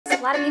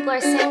a lot of people are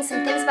saying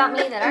some things about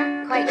me that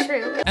aren't quite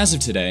true. As of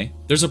today,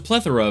 there's a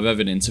plethora of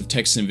evidence of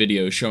texts and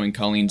videos showing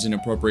Colleen's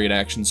inappropriate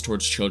actions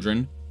towards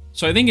children,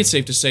 so I think it's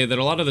safe to say that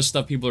a lot of the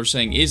stuff people are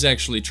saying is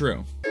actually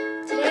true.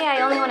 Today I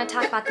only want to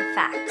talk about the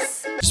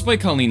facts. Despite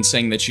Colleen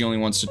saying that she only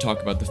wants to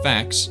talk about the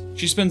facts,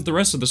 she spends the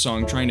rest of the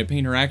song trying to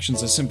paint her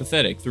actions as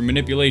sympathetic through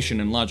manipulation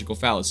and logical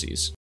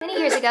fallacies. Many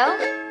years ago,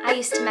 I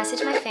used to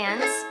message my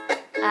fans,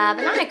 but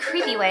not in a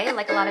creepy way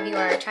like a lot of you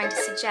are trying to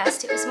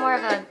suggest. It was more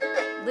of a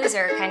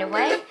loser kind of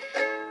way,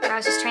 where I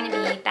was just trying to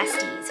be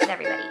besties with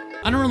everybody.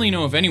 I don't really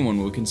know if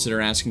anyone would consider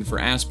asking for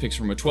ass pics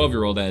from a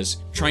 12-year-old as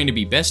trying to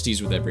be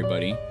besties with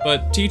everybody,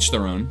 but to each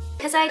their own.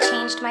 Because I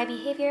changed my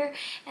behavior,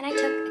 and I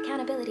took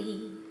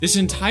accountability. This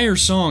entire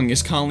song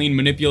is Colleen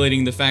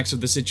manipulating the facts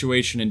of the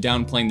situation and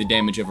downplaying the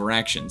damage of her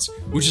actions,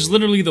 which is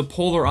literally the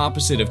polar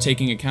opposite of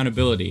taking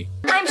accountability.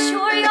 I'm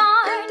sure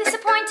you're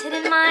disappointed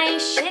in my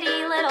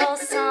shitty little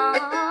song.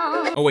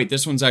 Oh wait,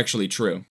 this one's actually true.